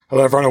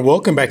Hello, everyone, and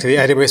welcome back to the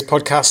AWS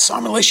podcast.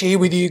 Simon Elisha here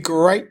with you.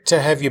 Great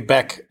to have you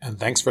back, and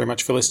thanks very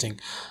much for listening.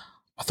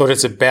 I thought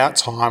it's about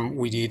time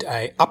we did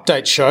a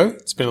update show.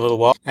 It's been a little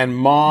while, and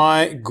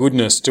my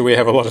goodness, do we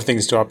have a lot of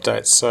things to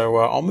update. So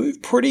I'll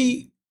move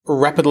pretty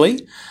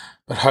rapidly,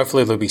 but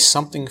hopefully there'll be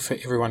something for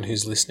everyone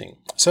who's listening.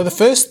 So the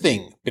first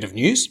thing, bit of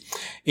news,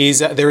 is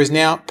that there is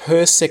now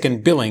per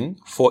second billing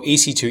for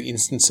EC2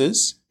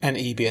 instances and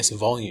EBS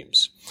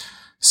volumes.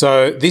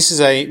 So this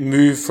is a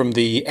move from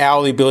the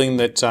hourly billing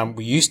that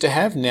we used to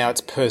have. Now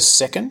it's per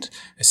second,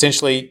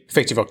 essentially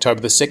effective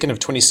October the 2nd of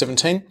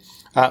 2017.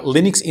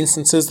 Linux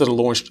instances that are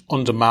launched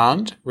on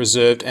demand,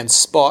 reserved and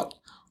spot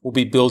will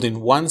be billed in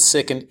 1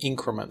 second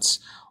increments.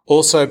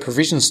 Also,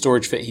 provision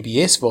storage for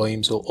EBS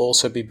volumes will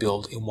also be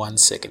billed in 1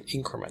 second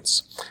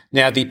increments.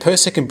 Now, the per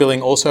second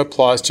billing also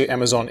applies to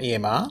Amazon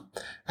EMR,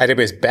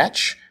 AWS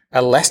Batch,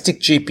 Elastic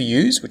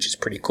GPUs, which is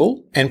pretty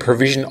cool, and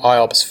Provision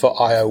IOPS for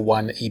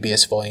IO1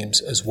 EBS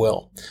volumes as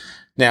well.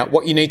 Now,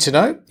 what you need to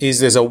know is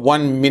there's a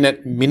 1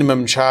 minute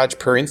minimum charge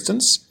per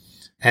instance,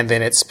 and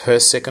then it's per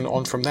second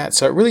on from that.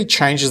 So it really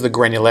changes the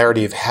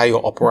granularity of how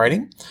you're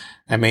operating.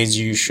 That means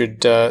you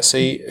should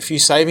see a few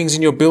savings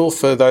in your bill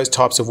for those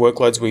types of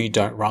workloads where you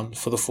don't run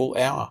for the full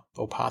hour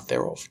or part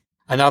thereof.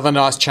 Another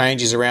nice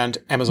change is around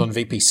Amazon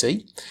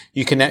VPC.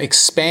 You can now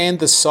expand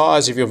the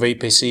size of your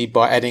VPC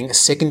by adding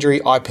secondary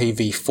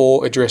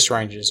IPv4 address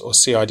ranges or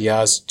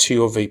CIDRs to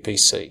your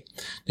VPC.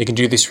 You can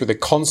do this through the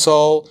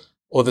console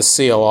or the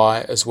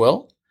CLI as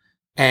well.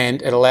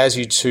 And it allows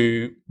you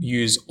to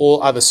use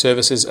all other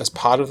services as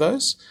part of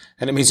those.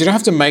 And it means you don't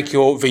have to make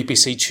your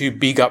VPC too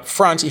big up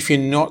front if you're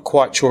not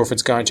quite sure if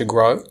it's going to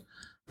grow.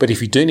 But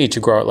if you do need to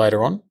grow it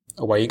later on,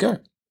 away you go.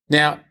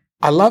 Now,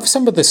 I love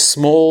some of the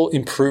small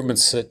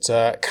improvements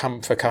that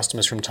come for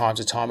customers from time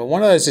to time. And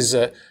one of those is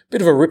a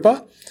bit of a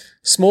ripper,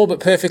 small but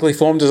perfectly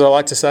formed, as I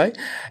like to say.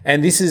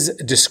 And this is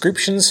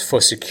descriptions for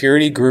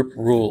security group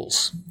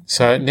rules.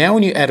 So now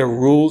when you add a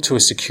rule to a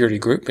security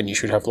group, and you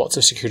should have lots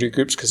of security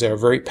groups because they're a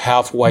very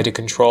powerful way to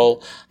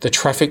control the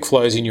traffic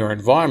flows in your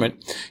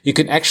environment, you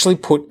can actually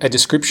put a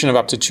description of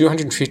up to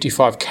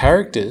 255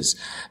 characters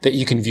that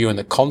you can view in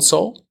the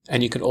console.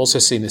 And you can also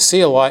see in the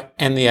CLI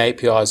and the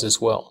APIs as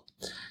well.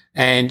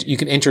 And you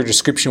can enter a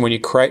description when you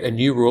create a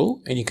new rule,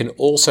 and you can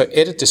also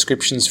edit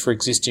descriptions for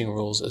existing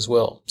rules as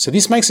well. So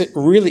this makes it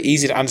really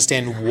easy to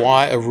understand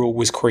why a rule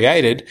was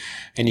created,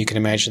 and you can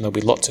imagine there'll be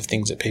lots of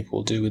things that people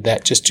will do with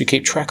that just to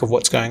keep track of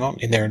what's going on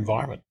in their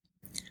environment.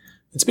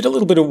 It's been a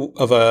little bit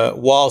of a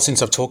while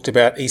since I've talked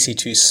about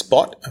EC2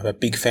 Spot. I'm a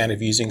big fan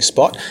of using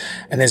Spot,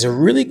 and there's a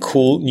really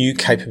cool new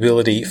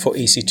capability for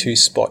EC2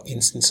 Spot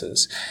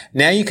instances.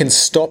 Now you can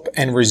stop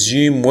and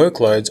resume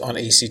workloads on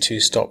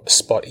EC2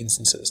 Spot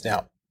instances.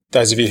 Now,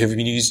 those of you who have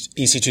used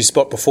EC2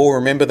 Spot before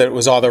remember that it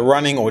was either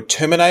running or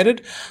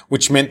terminated,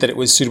 which meant that it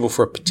was suitable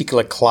for a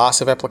particular class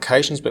of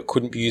applications but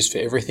couldn't be used for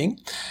everything.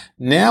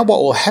 Now what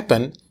will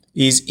happen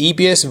is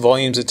EBS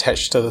volumes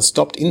attached to the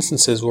stopped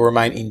instances will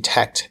remain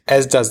intact,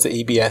 as does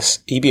the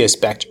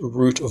EBS-backed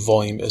root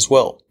volume as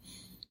well.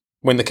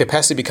 When the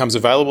capacity becomes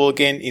available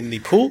again in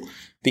the pool,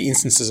 the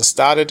instances are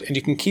started, and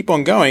you can keep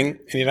on going,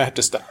 and you don't have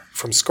to start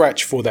from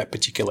scratch for that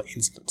particular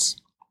instance.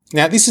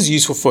 Now, this is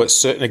useful for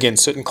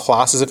certain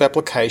classes of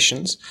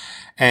applications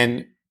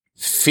and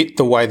fit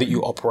the way that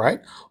you operate.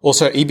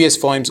 Also,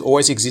 EBS volumes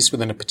always exist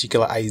within a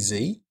particular AZ.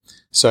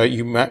 So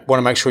you want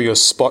to make sure your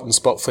Spot and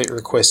Spot Fleet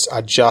requests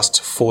are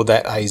just for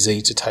that AZ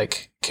to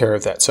take care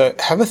of that. So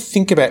have a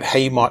think about how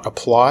you might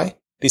apply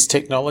this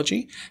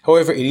technology.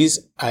 However, it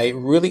is a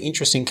really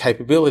interesting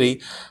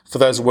capability for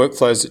those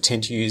workflows that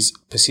tend to use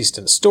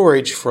persistent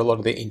storage for a lot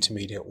of their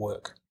intermediate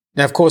work.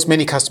 Now, of course,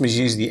 many customers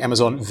use the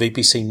Amazon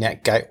VPC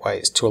NAT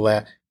gateways to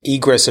allow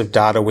egress of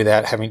data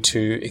without having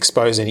to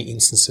expose any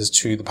instances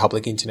to the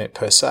public internet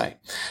per se.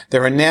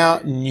 There are now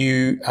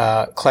new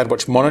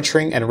CloudWatch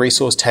monitoring and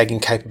resource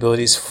tagging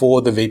capabilities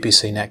for the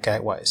VPC NAT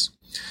gateways.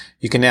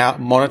 You can now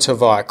monitor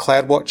via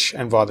CloudWatch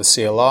and via the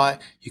CLI.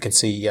 You can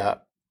see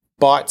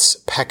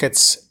bytes,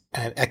 packets,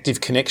 and active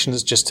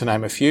connections, just to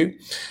name a few.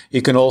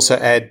 You can also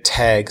add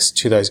tags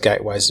to those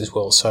gateways as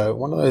well. So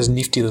one of those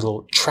nifty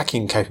little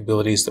tracking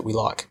capabilities that we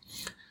like.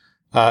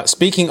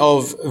 Speaking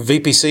of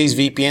VPCs,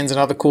 VPNs, and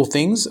other cool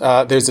things,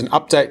 there's an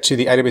update to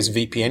the AWS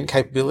VPN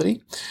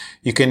capability.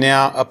 You can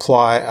now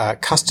apply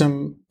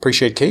custom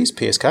pre-shared keys,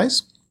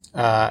 PSKs,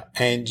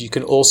 and you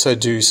can also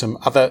do some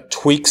other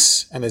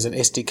tweaks, and there's an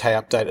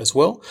SDK update as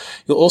well.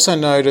 You'll also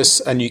notice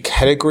a new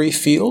category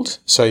field.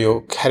 So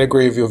your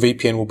category of your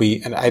VPN will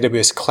be an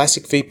AWS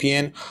Classic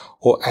VPN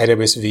or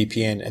AWS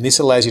VPN, and this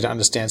allows you to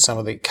understand some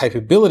of the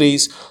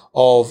capabilities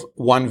of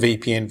one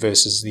VPN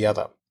versus the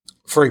other.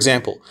 For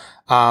example,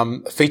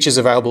 features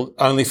available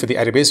only for the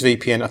AWS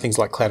VPN are things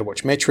like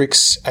CloudWatch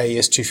metrics,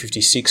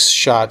 AES-256,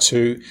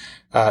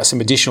 SHA-2,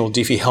 some additional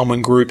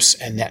Diffie-Hellman groups,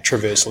 and NAT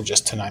traversal,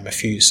 just to name a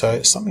few.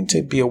 So something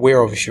to be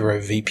aware of if you're a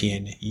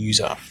VPN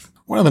user.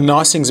 One of the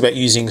nice things about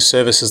using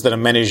services that are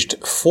managed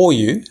for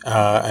you,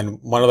 and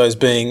one of those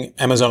being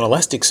Amazon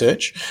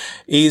Elasticsearch,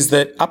 is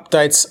that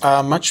updates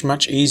are much,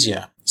 much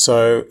easier.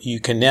 So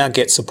you can now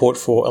get support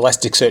for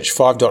Elasticsearch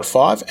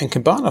 5.5 and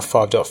Kibana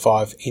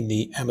 5.5 in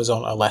the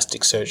Amazon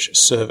Elasticsearch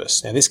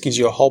service. Now, this gives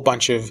you a whole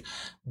bunch of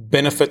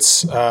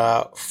benefits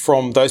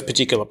from those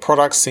particular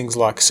products, things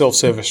like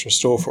self-service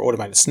restore for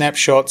automated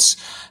snapshots,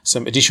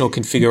 some additional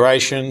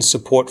configuration,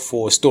 support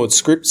for stored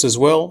scripts as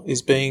well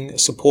is being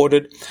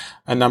supported,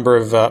 a number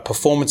of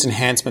performance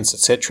enhancements,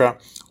 etc.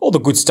 All the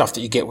good stuff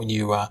that you get when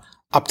you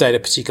update a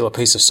particular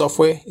piece of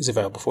software is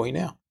available for you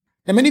now.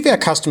 Now, many of our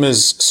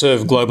customers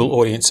serve global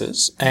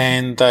audiences,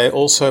 and they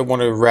also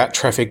want to route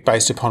traffic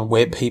based upon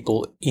where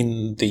people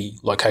in the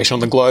location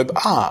on the globe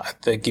are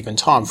at the given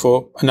time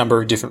for a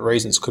number of different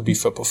reasons. Could be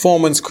for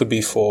performance, could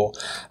be for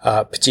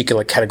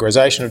particular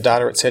categorization of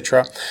data,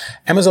 etc.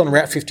 Amazon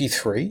Route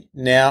 53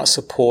 now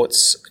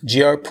supports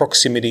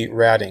geo-proximity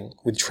routing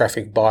with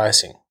traffic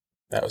biasing.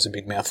 That was a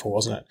big mouthful,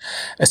 wasn't it?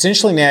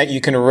 Essentially now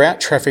you can route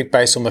traffic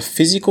based on the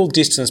physical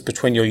distance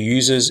between your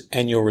users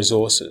and your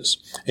resources.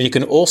 And you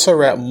can also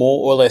route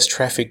more or less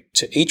traffic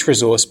to each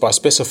resource by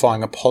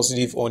specifying a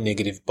positive or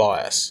negative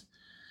bias.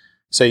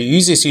 So you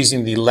use this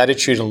using the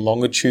latitude and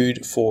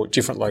longitude for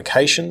different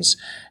locations,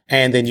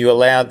 and then you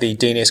allow the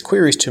DNS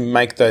queries to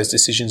make those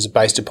decisions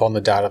based upon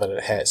the data that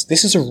it has.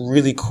 This is a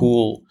really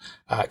cool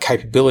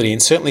capability, and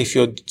certainly if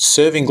you're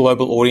serving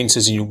global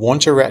audiences and you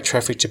want to route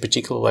traffic to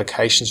particular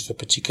locations for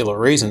particular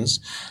reasons,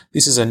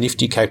 this is a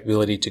nifty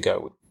capability to go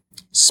with.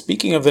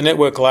 Speaking of the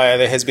network layer,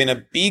 there has been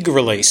a big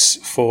release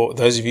for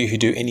those of you who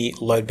do any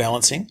load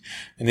balancing,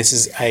 and this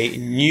is a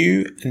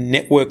new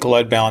network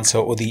load balancer,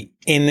 or the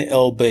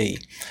NLB.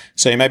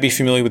 So you may be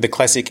familiar with the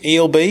classic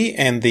ELB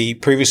and the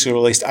previously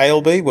released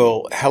ALB.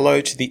 Well,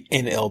 hello to the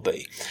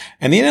NLB.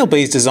 And the NLB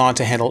is designed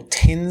to handle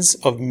tens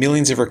of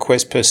millions of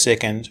requests per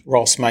second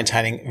whilst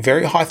maintaining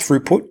very high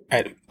throughput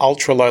at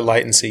ultra low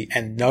latency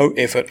and no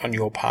effort on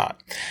your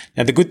part.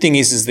 Now, the good thing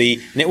is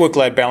the network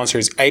load balancer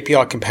is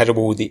API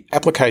compatible with the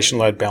application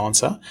load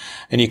balancer,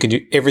 and you can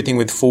do everything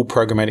with full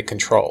programmatic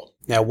control.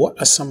 Now,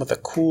 what are some of the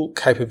cool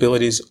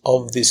capabilities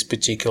of this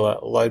particular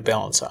load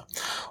balancer?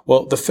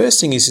 Well, the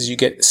first thing is you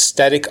get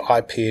static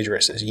IP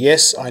addresses.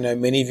 Yes, I know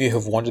many of you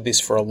have wanted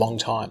this for a long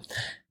time.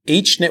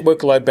 Each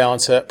network load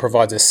balancer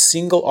provides a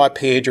single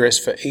IP address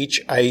for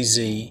each AZ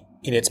in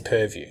its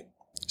purview.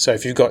 So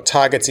if you've got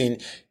targets in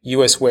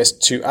US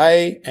West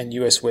 2A and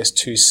US West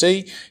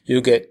 2C,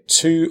 you'll get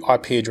two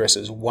IP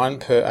addresses, one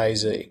per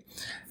AZ.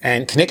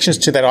 And connections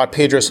to that IP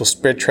address will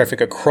spread traffic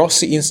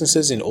across the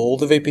instances in all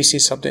the VPC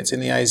subnets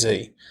in the AZ.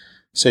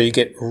 So you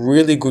get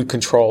really good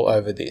control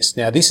over this.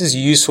 Now, this is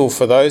useful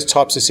for those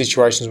types of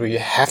situations where you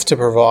have to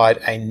provide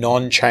a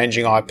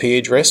non-changing IP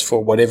address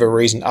for whatever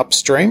reason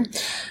upstream.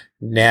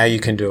 Now you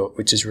can do it,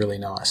 which is really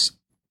nice.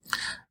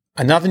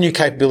 Another new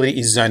capability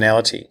is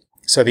zonality.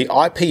 So the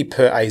IP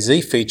per AZ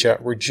feature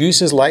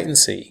reduces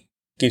latency,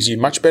 gives you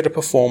much better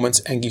performance,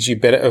 and gives you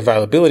better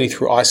availability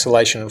through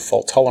isolation and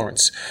fault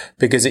tolerance,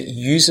 because it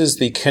uses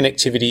the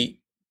connectivity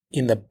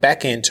in the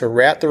back end to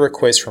route the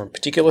request from a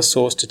particular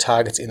source to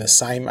targets in the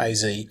same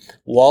AZ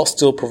while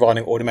still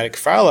providing automatic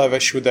failover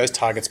should those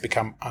targets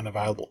become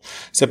unavailable.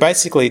 So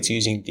basically it's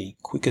using the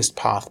quickest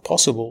path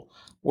possible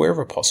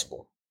wherever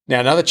possible. Now,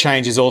 another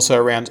change is also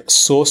around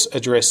source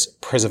address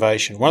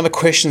preservation. One of the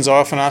questions I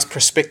often ask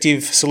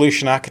prospective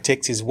solution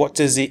architects is, what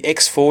does the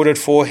X forwarded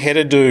for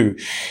header do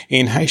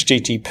in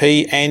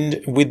HTTP?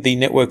 And with the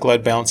network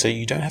load balancer,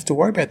 you don't have to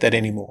worry about that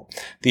anymore.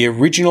 The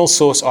original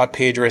source IP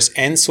address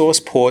and source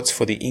ports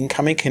for the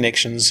incoming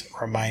connections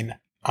remain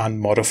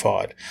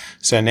unmodified.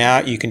 So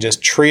now you can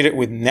just treat it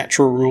with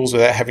natural rules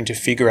without having to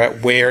figure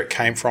out where it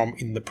came from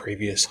in the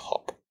previous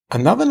hop.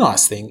 Another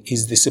nice thing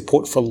is the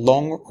support for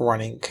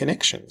long-running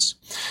connections.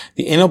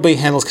 The NLB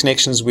handles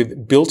connections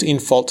with built-in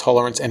fault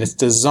tolerance, and it's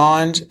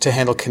designed to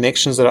handle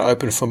connections that are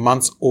open for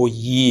months or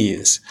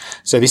years.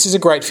 So this is a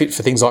great fit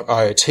for things like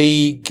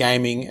IoT,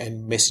 gaming,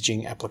 and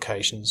messaging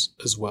applications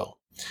as well.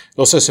 It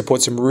also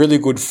supports some really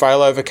good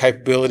failover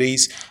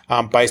capabilities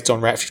based on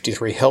Route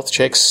 53 health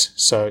checks,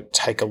 so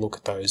take a look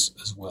at those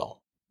as well.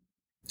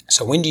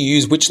 So when do you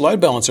use which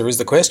load balancer is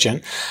the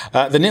question.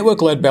 The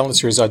network load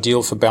balancer is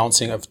ideal for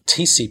balancing of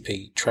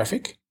TCP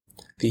traffic.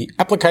 The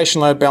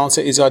application load balancer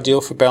is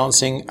ideal for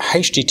balancing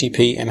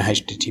HTTP and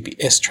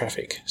HTTPS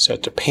traffic. So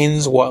it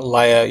depends what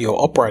layer you're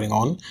operating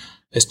on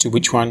as to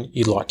which one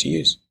you'd like to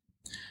use.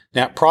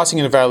 Now, pricing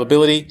and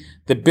availability.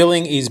 The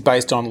billing is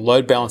based on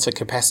load balancer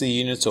capacity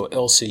units, or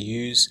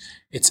LCUs.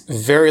 It's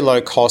very low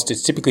cost.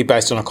 It's typically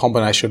based on a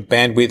combination of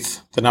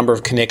bandwidth, the number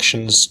of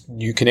connections,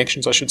 new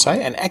connections, I should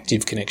say, and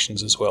active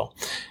connections as well.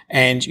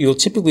 And you'll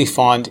typically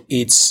find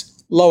it's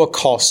lower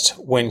cost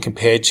when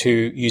compared to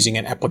using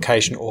an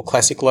application or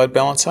classic load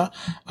balancer,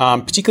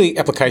 particularly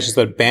applications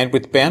that are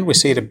bandwidth bound. We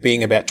see it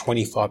being about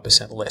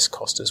 25% less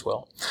cost as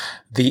well.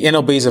 The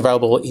NLB is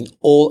available in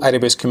all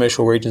AWS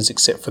commercial regions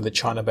except for the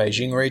China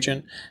Beijing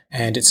region,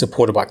 and it's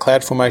supported by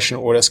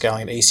CloudFormation,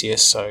 Autoscaling, and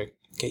ECS, so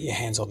get your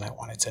hands on that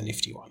one. It's a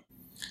nifty one.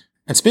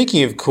 And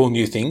speaking of cool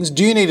new things,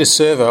 do you need a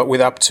server with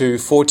up to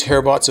 4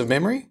 terabytes of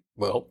memory?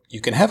 Well,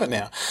 you can have it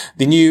now.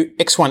 The new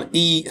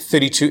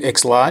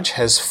X1E32X Large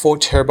has 4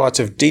 terabytes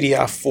of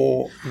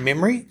DDR4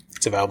 memory.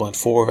 It's available in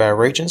 4 of our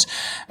regions,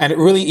 and it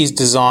really is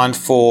designed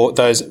for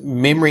those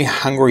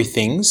memory-hungry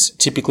things,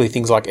 typically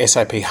things like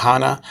SAP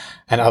HANA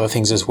and other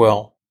things as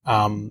well,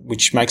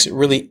 which makes it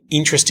really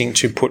interesting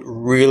to put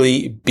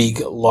really big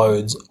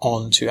loads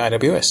onto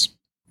AWS.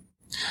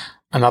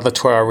 Another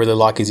toy I really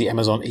like is the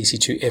Amazon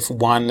EC2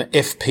 F1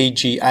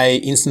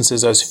 FPGA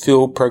instances, those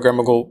field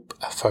programmable,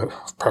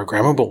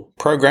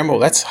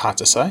 that's hard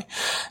to say.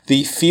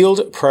 The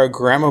field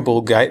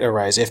programmable gate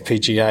arrays,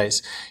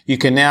 FPGAs. You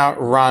can now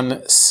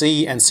run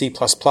C and C++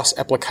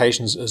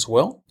 applications as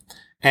well.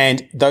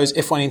 And those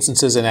F1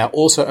 instances are now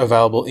also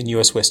available in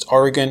US West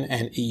Oregon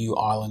and EU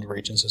Island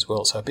regions as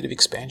well. So a bit of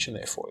expansion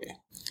there for you.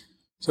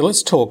 So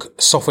let's talk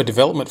software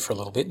development for a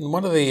little bit. And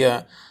one of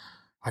the,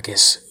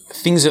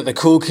 things that the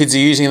cool kids are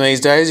using these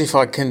days, if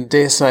I can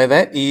dare say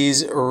that,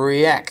 is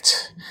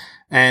React.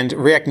 And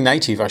React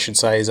Native, I should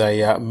say, is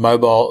a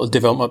mobile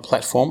development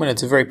platform, and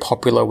it's very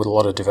popular with a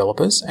lot of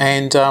developers.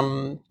 And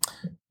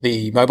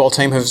the mobile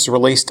team has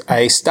released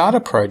a starter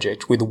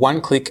project with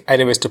one-click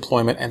AWS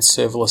deployment and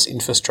serverless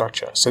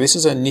infrastructure. So this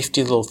is a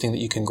nifty little thing that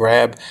you can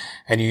grab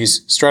and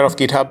use straight off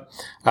GitHub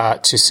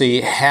to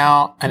see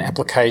how an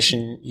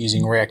application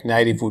using React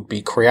Native would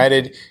be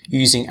created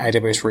using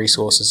AWS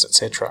resources,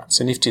 etc.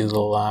 It's a nifty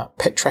little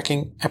pet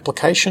tracking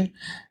application,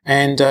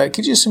 and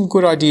gives you some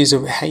good ideas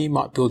of how you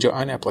might build your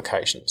own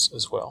applications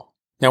as well.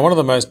 Now, one of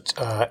the most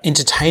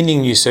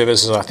entertaining new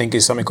services, I think,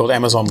 is something called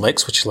Amazon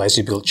Lex, which allows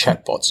you to build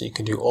chatbots. You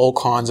can do all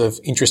kinds of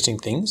interesting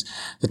things.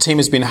 The team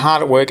has been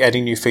hard at work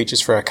adding new features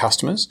for our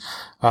customers.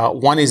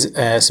 One is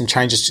some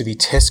changes to the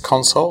test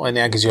console, and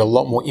now gives you a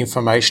lot more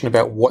information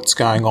about what's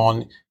going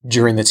on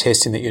during the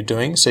testing that you're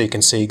doing. So you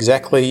can see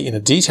exactly in a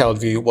detailed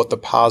view what the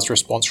parsed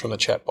response from the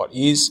chatbot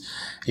is.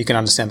 You can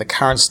understand the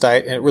current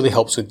state, and it really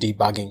helps with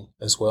debugging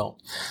as well.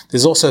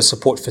 There's also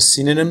support for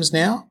synonyms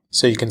now.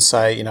 So you can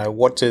say,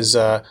 what does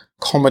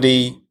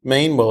comedy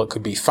mean? Well, it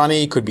could be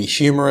funny, could be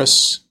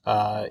humorous.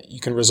 You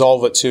can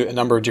resolve it to a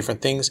number of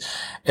different things.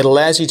 It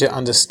allows you to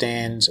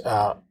understand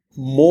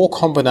more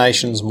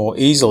combinations more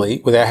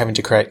easily without having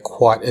to create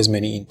quite as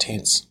many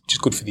intents, which is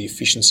good for the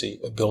efficiency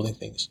of building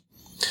things.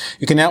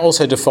 You can now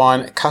also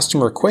define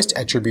custom request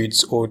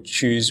attributes or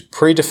choose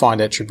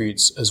predefined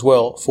attributes as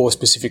well for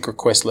specific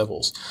request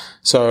levels.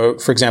 So,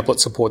 for example,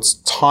 it supports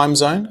time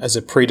zone as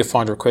a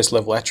predefined request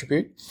level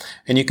attribute,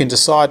 and you can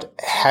decide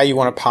how you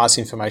want to pass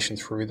information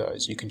through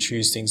those. You can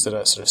choose things that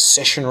are sort of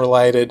session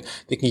related.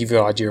 They can give you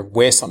an idea of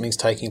where something's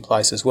taking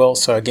place as well.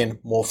 So again,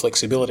 more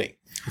flexibility.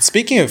 And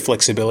speaking of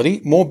flexibility,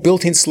 more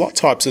built-in slot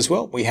types as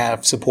well. We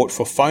have support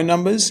for phone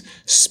numbers,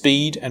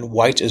 speed, and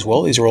weight as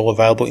well. These are all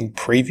available in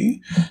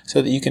preview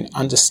so that you can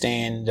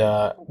understand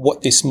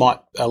what this might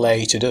allow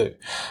you to do.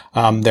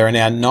 There are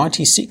now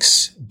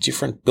 96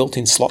 different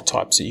built-in slot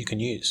types that you can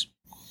use.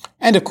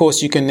 And of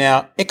course, you can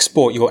now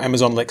export your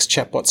Amazon Lex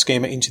chatbot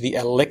schema into the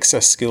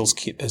Alexa skills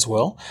kit as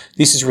well.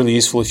 This is really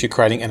useful if you're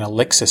creating an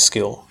Alexa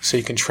skill, so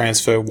you can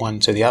transfer one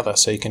to the other,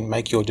 so you can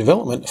make your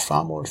development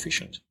far more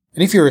efficient.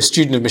 And if you're a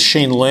student of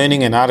machine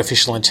learning and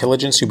artificial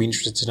intelligence, you'll be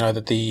interested to know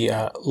that the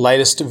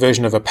latest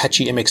version of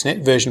Apache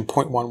MXNet, version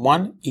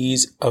 0.11,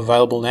 is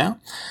available now.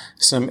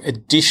 Some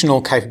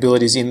additional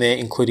capabilities in there,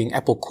 including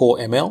Apple Core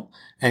ML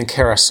and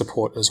Keras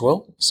support as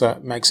well. So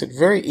it makes it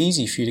very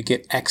easy for you to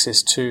get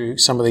access to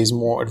some of these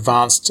more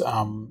advanced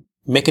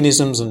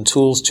mechanisms and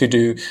tools to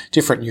do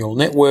different neural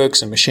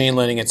networks and machine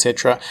learning,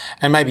 etc.,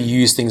 and maybe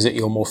use things that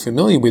you're more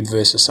familiar with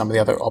versus some of the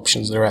other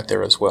options that are out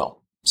there as well.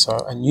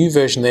 So a new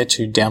version there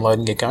to download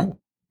and get going.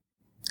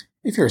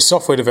 If you're a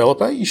software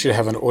developer, you should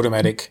have an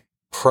automatic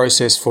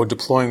process for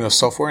deploying your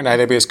software, and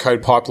AWS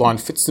Code Pipeline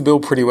fits the bill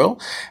pretty well,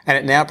 and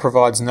it now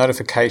provides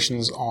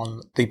notifications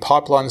on the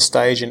pipeline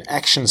stage and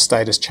action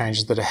status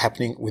changes that are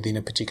happening within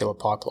a particular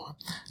pipeline.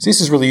 So this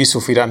is really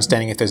useful for you to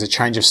understanding if there's a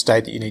change of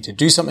state that you need to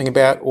do something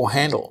about or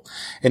handle.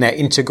 It now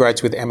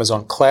integrates with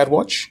Amazon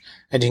CloudWatch,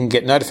 and you can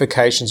get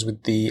notifications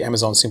with the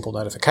Amazon Simple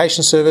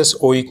Notification Service,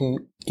 or you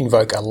can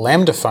invoke a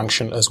Lambda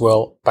function as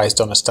well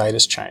based on a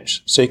status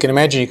change. So you can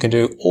imagine you can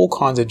do all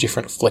kinds of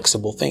different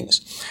flexible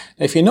things.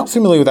 Now, if you're not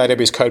familiar with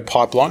AWS Code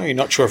Pipeline, or you're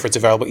not sure if it's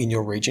available in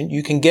your region,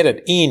 you can get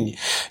it in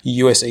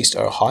US East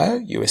Ohio,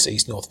 US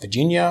East North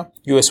Virginia,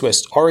 US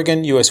West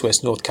Oregon, US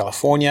West North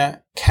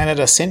California,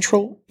 Canada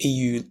Central,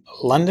 EU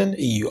London,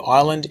 EU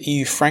Ireland,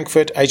 EU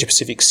Frankfurt, Asia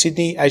Pacific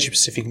Sydney, Asia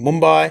Pacific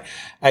Mumbai,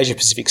 Asia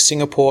Pacific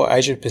Singapore,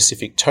 Asia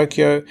Pacific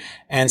Tokyo,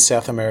 and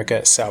South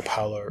America Sao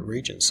Paulo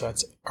region. So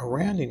it's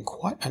around in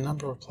quite a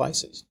number of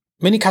places.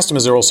 Many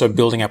customers are also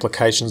building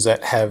applications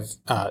that have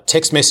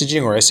text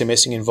messaging or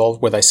SMSing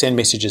involved, where they send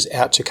messages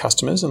out to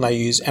customers, and they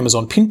use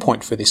Amazon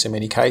Pinpoint for this in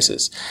many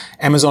cases.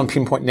 Amazon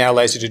Pinpoint now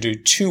allows you to do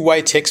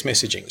two-way text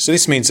messaging. So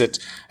this means that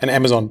an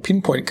Amazon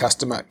Pinpoint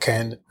customer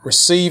can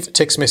receive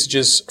text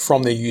messages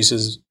from their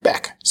users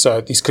back.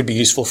 So this could be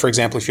useful, for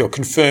example, if you're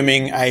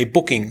confirming a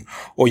booking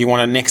or you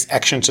want a next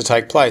action to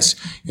take place.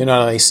 You're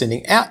not only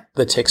sending out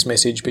the text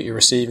message, but you're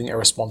receiving a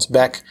response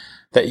back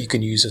that you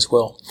can use as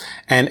well.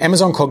 And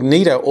Amazon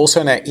Cognito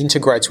also now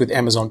integrates with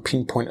Amazon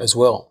Pinpoint as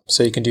well.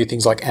 So you can do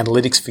things like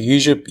analytics for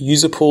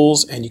user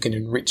pools, and you can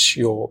enrich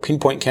your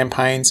Pinpoint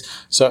campaigns.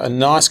 So a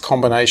nice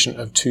combination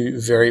of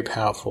two very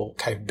powerful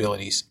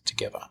capabilities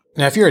together.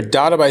 Now, if you're a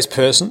database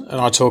person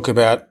and I talk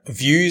about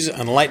views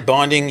and late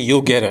binding,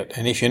 you'll get it.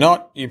 And if you're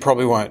not, you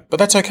probably won't. But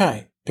that's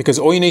okay, because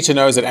all you need to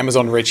know is that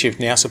Amazon Redshift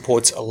now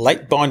supports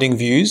late binding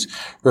views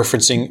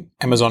referencing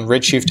Amazon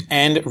Redshift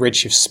and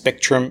Redshift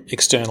Spectrum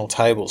external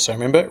tables. So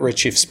remember,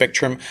 Redshift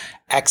Spectrum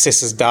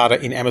accesses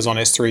data in Amazon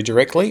S3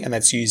 directly, and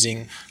that's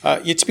using,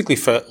 typically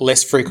for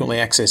less frequently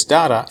accessed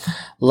data.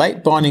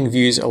 Late binding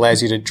views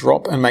allows you to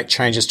drop and make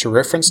changes to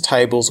reference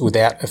tables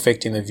without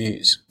affecting the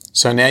views.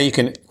 So now you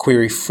can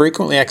query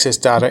frequently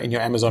accessed data in your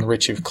Amazon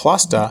Redshift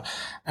cluster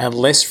and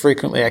less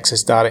frequently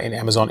accessed data in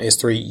Amazon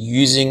S3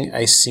 using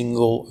a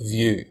single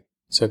view.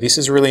 So this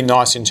is really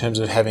nice in terms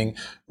of having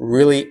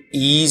really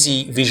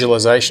easy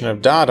visualization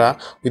of data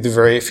with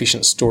very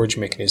efficient storage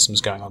mechanisms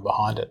going on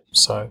behind it.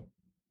 So a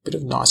bit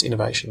of nice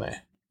innovation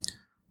there.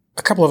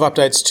 A couple of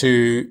updates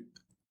to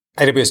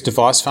AWS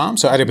Device Farm.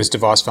 So AWS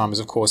Device Farm is,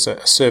 of course,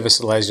 a service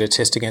that allows you to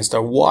test against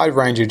a wide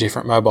range of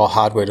different mobile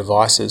hardware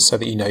devices so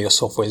that you know your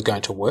software is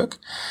going to work.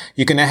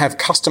 You can now have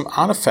custom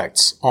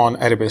artifacts on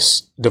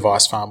AWS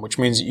Device Farm, which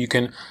means that you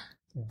can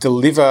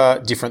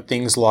deliver different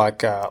things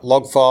like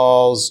log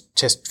files,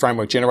 test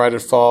framework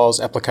generated files,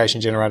 application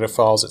generated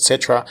files,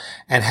 etc.,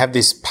 and have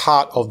this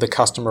part of the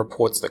custom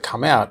reports that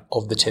come out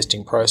of the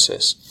testing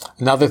process.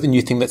 Another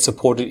new thing that's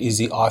supported is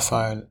the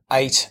iPhone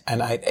 8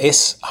 and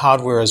 8S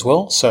hardware as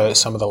well. So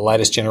some of the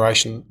latest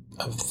generation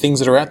of things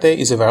that are out there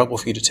is available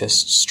for you to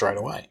test straight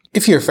away.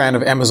 If you're a fan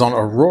of Amazon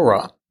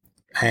Aurora,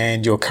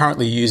 and you're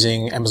currently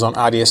using Amazon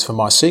RDS for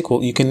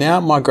MySQL, you can now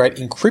migrate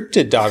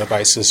encrypted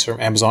databases from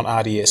Amazon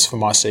RDS for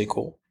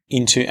MySQL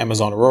into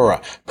Amazon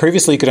Aurora.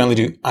 Previously, you could only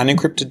do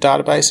unencrypted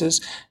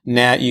databases.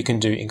 Now you can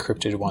do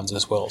encrypted ones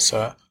as well.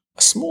 So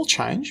a small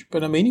change,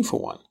 but a meaningful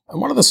one.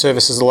 And one of the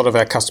services a lot of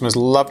our customers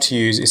love to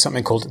use is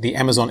something called the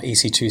Amazon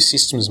EC2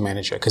 Systems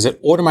Manager, because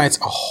it automates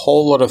a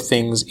whole lot of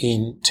things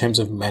in terms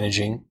of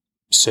managing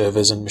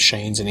servers and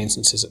machines and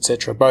instances,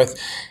 etc., both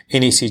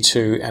in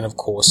EC2 and, of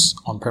course,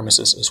 on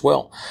premises as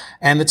well.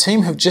 And the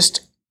team have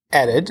just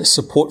added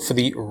support for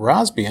the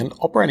Raspbian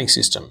operating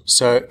system.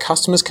 So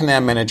customers can now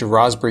manage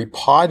Raspberry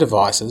Pi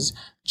devices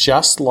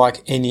just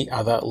like any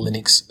other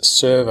Linux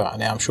server.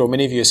 Now, I'm sure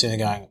many of you are sitting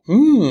there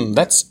going,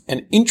 that's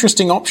an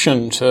interesting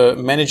option to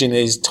managing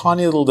these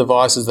tiny little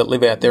devices that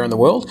live out there in the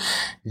world.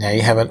 Now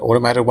you have an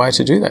automated way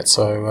to do that.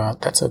 So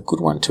that's a good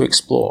one to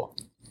explore.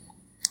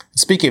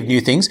 Speaking of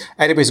new things,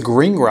 AWS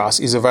Greengrass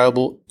is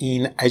available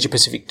in Asia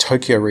Pacific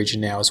Tokyo region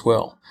now as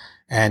well.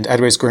 And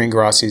AWS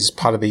Greengrass is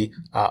part of the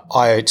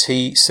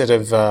IoT set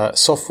of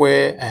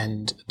software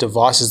and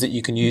devices that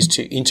you can use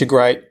to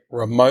integrate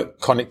remote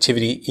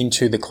connectivity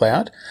into the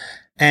cloud.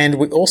 And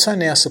we also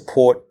now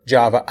support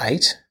Java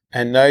 8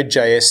 and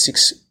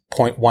Node.js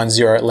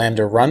 6.10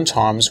 Lambda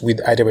runtimes with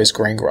AWS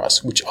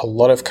Greengrass, which a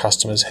lot of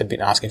customers had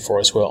been asking for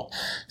as well.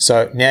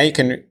 So now you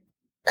can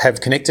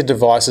have connected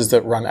devices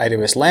that run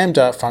AWS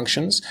Lambda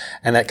functions,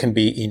 and that can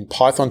be in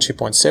Python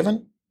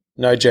 2.7,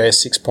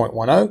 Node.js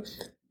 6.10,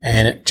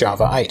 and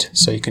Java 8.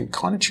 So you can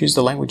kind of choose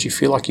the language you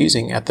feel like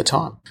using at the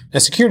time. Now,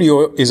 security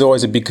is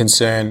always a big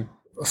concern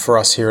for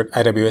us here at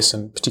AWS,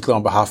 and particularly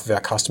on behalf of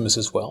our customers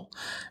as well.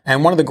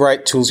 And one of the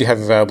great tools you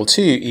have available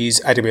to you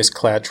is AWS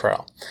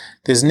CloudTrail.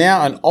 There's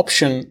now an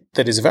option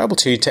that is available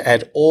to you to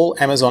add all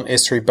Amazon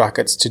S3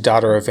 buckets to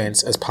data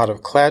events as part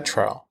of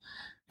CloudTrail.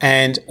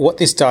 And what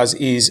this does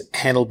is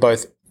handle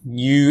both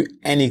new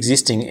and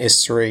existing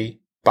S3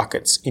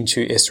 buckets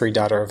into S3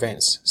 data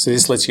events. So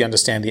this lets you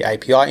understand the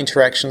API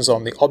interactions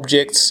on the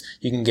objects.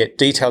 You can get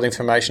detailed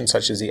information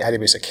such as the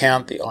AWS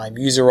account, the IAM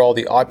user role,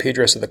 the IP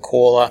address of the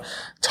caller,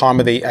 time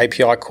of the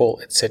API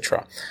call,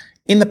 etc.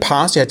 In the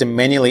past, you had to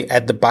manually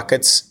add the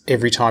buckets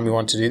every time you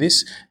want to do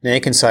this. Now you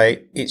can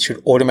say it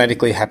should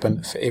automatically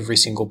happen for every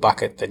single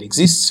bucket that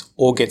exists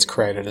or gets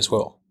created as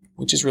well,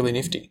 which is really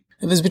nifty.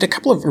 And there's been a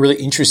couple of really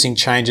interesting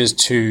changes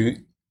to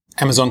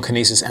Amazon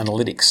Kinesis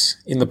Analytics.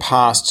 In the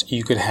past,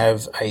 you could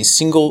have a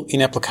single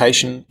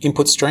in-application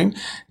input stream.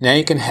 Now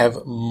you can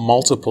have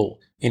multiple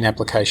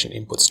in-application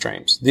input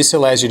streams. This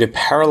allows you to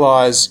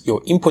parallelize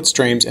your input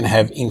streams and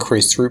have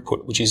increased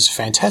throughput, which is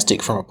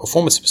fantastic from a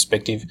performance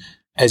perspective,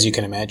 as you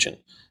can imagine.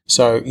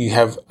 So you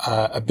have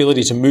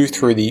ability to move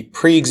through the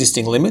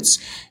pre-existing limits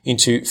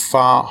into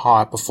far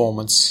higher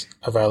performance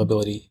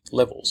availability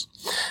levels.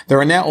 There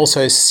are now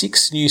also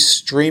 6 new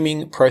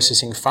streaming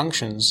processing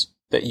functions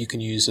that you can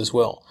use as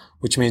well,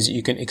 which means that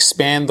you can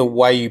expand the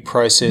way you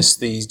process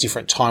these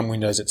different time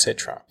windows,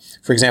 etc.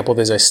 For example,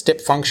 there's a step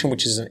function,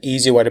 which is an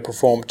easier way to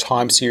perform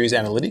time series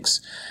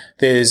analytics.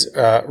 There's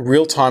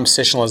real-time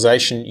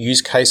sessionalization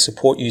use case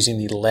support using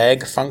the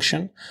lag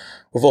function,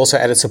 We've also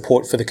added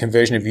support for the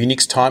conversion of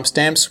Unix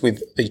timestamps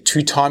with the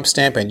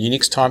toTimestamp and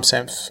Unix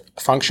timestamp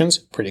functions.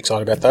 Pretty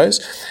excited about those.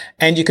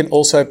 And you can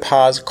also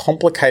parse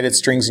complicated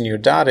strings in your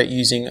data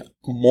using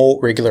more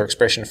regular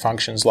expression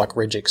functions like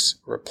regex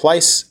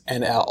replace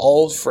and our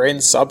old friend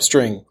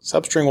substring.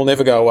 Substring will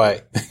never go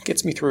away. It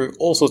gets me through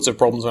all sorts of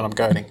problems when I'm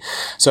coding.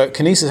 So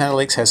Kinesis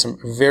Analytics has some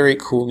very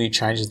cool new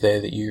changes there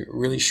that you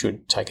really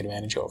should take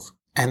advantage of.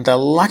 And the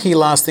lucky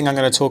last thing I'm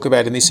going to talk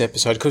about in this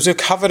episode, because we've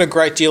covered a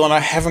great deal and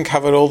I haven't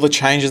covered all the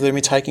changes that have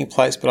been taking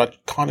place, but I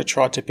kind of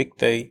tried to pick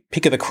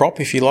of the crop,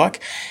 if you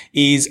like,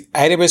 is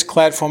AWS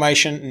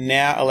CloudFormation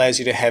now allows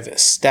you to have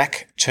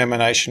stack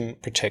termination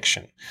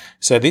protection.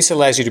 So this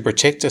allows you to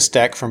protect a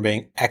stack from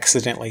being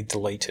accidentally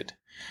deleted.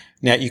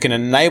 Now, you can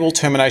enable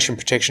termination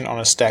protection on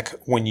a stack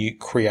when you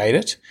create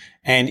it.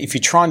 And if you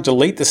try and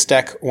delete the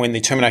stack when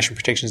the termination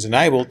protection is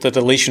enabled, the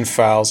deletion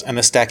fails and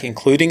the stack,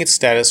 including its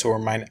status, will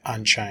remain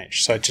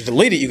unchanged. So to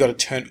delete it, you've got to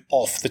turn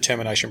off the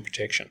termination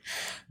protection.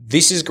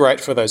 This is great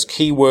for those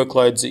key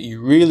workloads that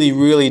you really,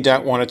 really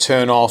don't want to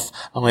turn off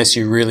unless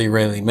you really,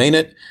 really mean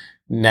it.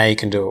 Now you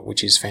can do it,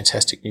 which is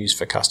fantastic news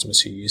for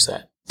customers who use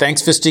that.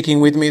 Thanks for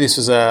sticking with me. This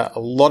was a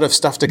lot of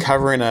stuff to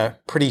cover in a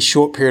pretty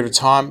short period of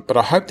time, but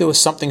I hope there was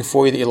something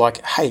for you that you're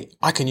like, hey,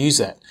 I can use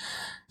that.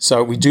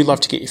 So we do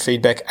love to get your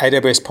feedback,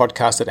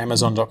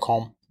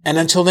 awspodcast@amazon.com. And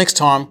until next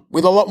time,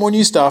 with a lot more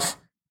new stuff,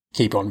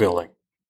 keep on building.